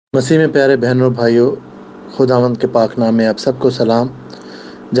मसीह में प्यारे बहनों और भाइयों, खुदावंद के पाक नाम में आप सबको सलाम।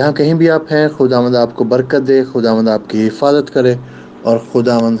 जहाँ कहीं भी आप हैं, खुदावंद आपको बरकत दे, खुदावंद आपकी हिफाजत करे और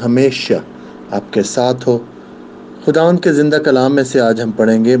खुदावंद हमेशा आपके साथ हो। खुदावंद के ज़िंदा कलाम में से आज हम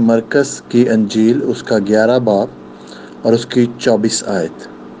पढ़ेंगे मरकस की अंजील, उसका 11 बाब और उसकी 24 आयत।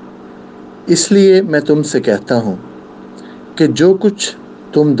 इसलिए मैं तुमसे कहता हूँ कि जो कुछ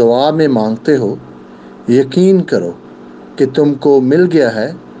तुम दुआ में मांगते हो, यकीन करो कि तुमको मिल गया है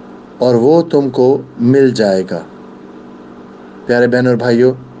और वो तुमको मिल जाएगा। प्यारे बहन और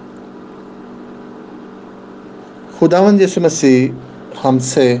भाइयों, खुदावंद यीशु मसीह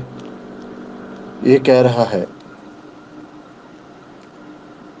हमसे ये कह रहा है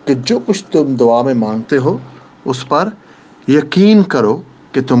कि जो कुछ तुम दुआ में मांगते हो उस पर यकीन करो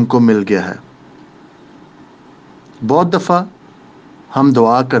कि तुमको मिल गया है। बहुत दफ़ा हम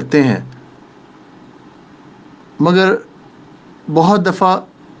दुआ करते हैं, मगर बहुत दफ़ा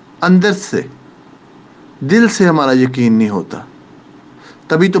अंदर से, दिल से हमारा यकीन नहीं होता।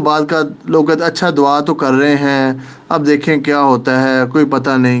 तभी तो बाद का लोग कहते अच्छा दुआ तो कर रहे हैं, अब देखें क्या होता है, कोई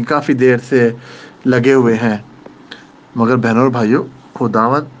पता नहीं, काफ़ी देर से लगे हुए हैं। मगर बहनों और भाइयों,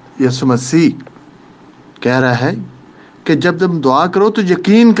 खुदावंद यीशु मसीह कह रहा है कि जब तुम दुआ करो तो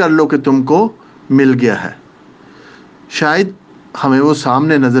यकीन कर लो कि तुमको मिल गया है। शायद हमें वो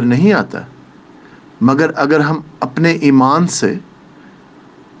सामने नज़र नहीं आता, मगर अगर हम अपने ईमान से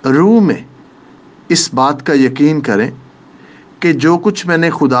रूह में इस बात का यकीन करें कि जो कुछ मैंने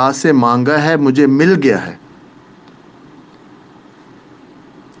खुदा से मांगा है मुझे मिल गया है,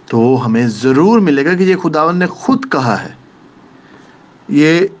 तो हमें ज़रूर मिलेगा कि ये खुदावंद ने खुद कहा है।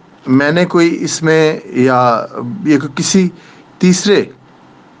 ये मैंने कोई इसमें या ये किसी तीसरे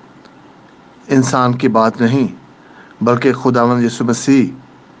इंसान की बात नहीं, बल्कि खुदावंद यीशु मसीह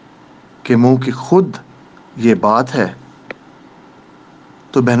के मुंह की खुद ये बात है।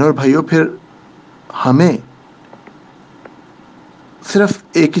 तो बहनों और भाइयों, फिर हमें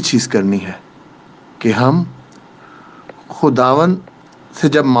सिर्फ एक ही चीज़ करनी है कि हम खुदावंद से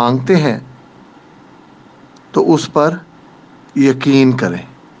जब मांगते हैं तो उस पर यकीन करें।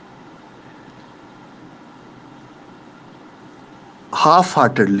 हाफ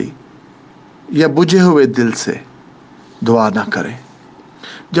हार्टेडली या बुझे हुए दिल से दुआ ना करें।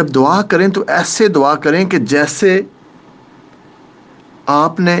 जब दुआ करें तो ऐसे दुआ करें कि जैसे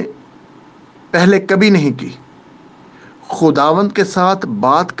आपने पहले कभी नहीं की। खुदावंद के साथ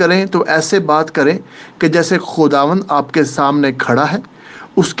बात करें तो ऐसे बात करें कि जैसे खुदावंद आपके सामने खड़ा है,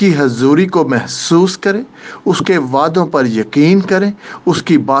 उसकी हजूरी को महसूस करें, उसके वादों पर यकीन करें,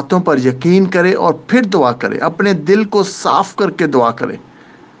 उसकी बातों पर यकीन करें और फिर दुआ करें। अपने दिल को साफ करके दुआ करें।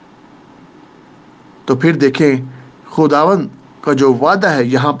 तो फिर देखें, खुदावंद का जो वादा है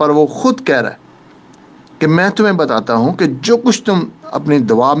यहाँ पर वो खुद कह रहा है कि मैं तुम्हें बताता हूँ कि जो कुछ तुम अपनी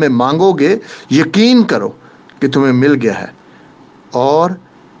दुआ में मांगोगे, यकीन करो कि तुम्हें मिल गया है और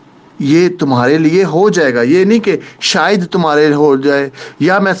ये तुम्हारे लिए हो जाएगा। ये नहीं कि शायद तुम्हारे लिए हो जाए,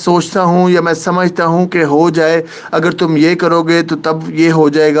 या मैं सोचता हूँ या मैं समझता हूँ कि हो जाए, अगर तुम ये करोगे तो तब ये हो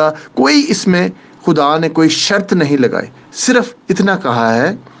जाएगा। कोई इसमें खुदा ने कोई शर्त नहीं लगाई, सिर्फ इतना कहा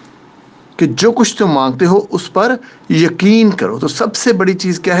है कि जो कुछ तुम मांगते हो उस पर यकीन करो। तो सबसे बड़ी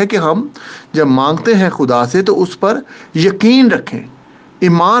चीज़ क्या है कि हम जब मांगते हैं खुदा से तो उस पर यकीन रखें,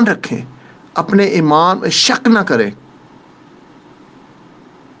 ईमान रखें, अपने ईमान में शक ना करें।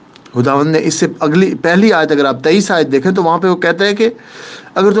 खुदावंद ने इससे अगली पहली आयत, अगर आप 23 आयत देखें तो वहाँ पे वो कहता है कि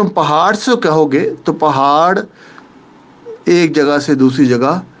अगर तुम पहाड़ से कहोगे तो पहाड़ एक जगह से दूसरी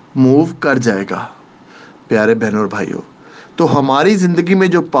जगह मूव कर जाएगा। प्यारे बहनों और भाइयों, तो हमारी ज़िंदगी में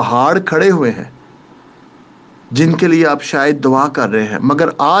जो पहाड़ खड़े हुए हैं, जिनके लिए आप शायद दुआ कर रहे हैं,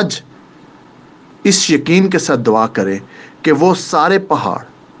 मगर आज इस यकीन के साथ दुआ करें कि वो सारे पहाड़,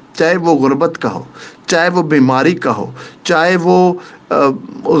 चाहे वो गुर्बत का हो, चाहे वो बीमारी का हो, चाहे वो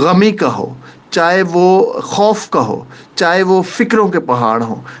गमी का हो, चाहे वो खौफ का हो, चाहे वो फिक्रों के पहाड़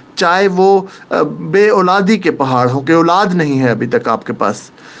हो, चाहे वो बे औलादी के पहाड़ हो कि औलाद नहीं है अभी तक आपके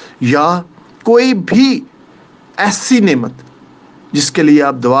पास, या कोई भी ऐसी नेमत जिसके लिए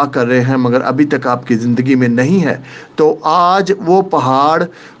आप दुआ कर रहे हैं मगर अभी तक आपकी ज़िंदगी में नहीं है, तो आज वो पहाड़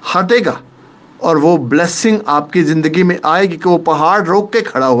हटेगा और वो ब्लेसिंग आपकी ज़िंदगी में आएगी। कि वो पहाड़ रोक के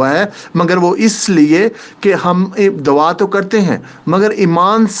खड़ा हुआ है, मगर वो इसलिए कि हम दुआ तो करते हैं मगर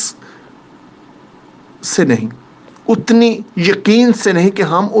ईमान से नहीं, उतनी यकीन से नहीं कि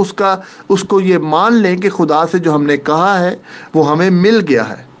हम उसको ये मान लें कि खुदा से जो हमने कहा है वो हमें मिल गया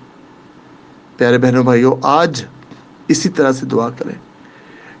है। प्यारे बहनों भाइयों, आज इसी तरह से दुआ करें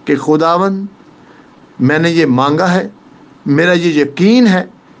कि खुदावन, मैंने ये मांगा है, मेरा ये यकीन है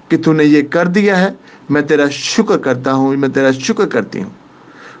कि तूने ये कर दिया है, मैं तेरा शुक्र करता हूँ, मैं तेरा शुक्र करती हूँ।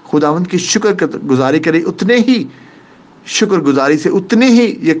 खुदावंद की शुक्र गुजारी करे, उतने ही शुक्र गुजारी से, उतने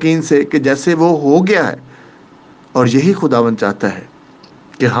ही यकीन से कि जैसे वो हो गया है। और यही खुदावंद चाहता है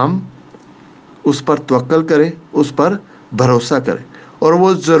कि हम उस पर तवक्कल करें, उस पर भरोसा करें, और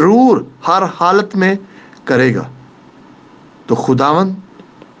वो ज़रूर हर हालत में करेगा। तो खुदावंद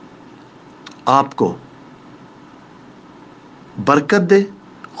आपको बरकत दे,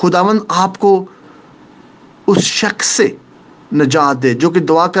 खुदावंद आपको उस शख्स से निजात दे जो कि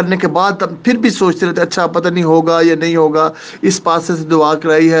दुआ करने के बाद फिर भी सोचते रहते, अच्छा पता नहीं होगा या नहीं होगा, इस पास से दुआ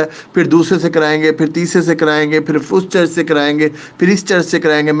कराई है, फिर दूसरे से कराएंगे, फिर तीसरे से कराएंगे, फिर उस चर्च से कराएंगे, फिर इस चर्च से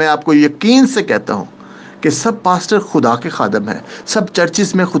कराएंगे। मैं आपको यकीन से कहता हूँ कि सब पास्टर खुदा के खादम हैं, सब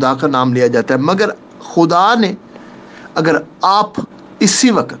चर्चिस में खुदा का नाम लिया जाता है, मगर खुदा ने, अगर आप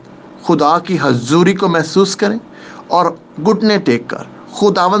इसी वक्त खुदा की हजूरी को महसूस करें और घुटने टेक कर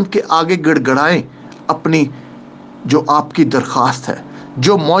खुदावंद के आगे गिड़गिड़ाएं अपनी जो आपकी दरख्वास्त है,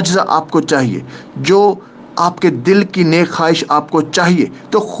 जो मौजज़ा आपको चाहिए, जो आपके दिल की नेक ख्वाहिश आपको चाहिए,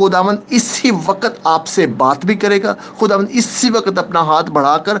 तो खुदावंद इसी वक्त आपसे बात भी करेगा। खुदावंद इसी वक्त अपना हाथ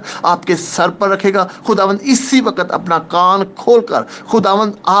बढ़ाकर आपके सर पर रखेगा। खुदावंद इसी वक्त अपना कान खोलकर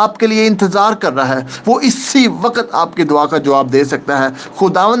खुदावंद आपके लिए इंतज़ार कर रहा है। वो इसी वक्त आपकी दुआ का जवाब दे सकता है।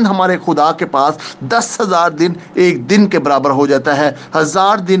 खुदावंद हमारे खुदा के पास 10,000 दिन एक दिन के बराबर हो जाता है,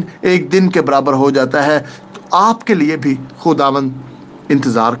 1000 दिन एक दिन के बराबर हो जाता है। तो आपके लिए भी खुदावंद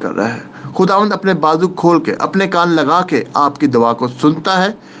इंतज़ार कर रहा है। खुदावंद अपने बाजू खोल के, अपने कान लगा के आपकी दुआ को सुनता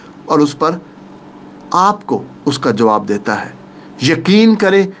है और उस पर आपको उसका जवाब देता है। यकीन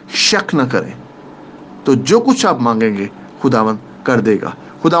करें, शक न करें, तो जो कुछ आप मांगेंगे खुदावंद कर देगा।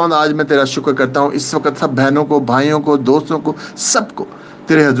 खुदावंद आज मैं तेरा शुक्र करता हूँ, इस वक्त सब बहनों को, भाइयों को, दोस्तों को, सबको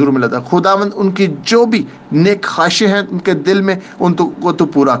तेरे हजूर में लाता। खुदावंद उनकी जो भी नेक ख्वाहिशें हैं उनके दिल में, उनको तो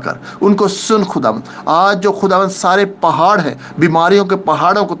पूरा कर, उनको सुन खुदावंद। आज जो खुदावंद सारे पहाड़ हैं, बीमारियों के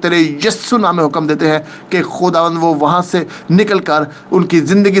पहाड़ों को तेरे यस्सु नाम में हुक्म देते हैं कि खुदावंद वो वहाँ से निकल कर, उनकी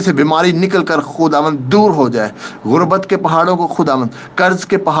ज़िंदगी से बीमारी निकल कर खुदावंद दूर हो जाए। गुर्बत के पहाड़ों को खुदावंद, कर्ज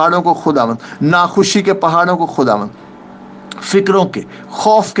के पहाड़ों को खुदावंद, नाखुशी के पहाड़ों को खुदावंद, फिक्रों के,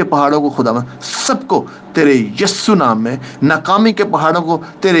 खौफ के पहाड़ों को खुदावंद, सबको तेरे यस्सु नाम में, नाकामी के पहाड़ों को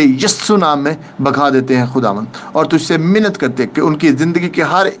तेरे यस्सु नाम में भगा देते हैं खुदावंद। और तुझसे मिन्नत करते कि उनकी ज़िंदगी के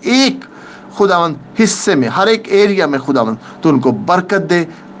हर एक खुदावंद हिस्से में, हर एक एरिया में खुदावंद तो उनको बरकत दे,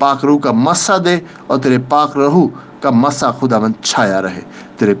 पाक रूह का मस्सा दे, और तेरे पाक रूह का मस्सा खुदावंद छाया रहे।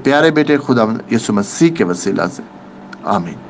 तेरे प्यारे बेटे खुदावंद यीशु मसीह के वसीला से, आमीन।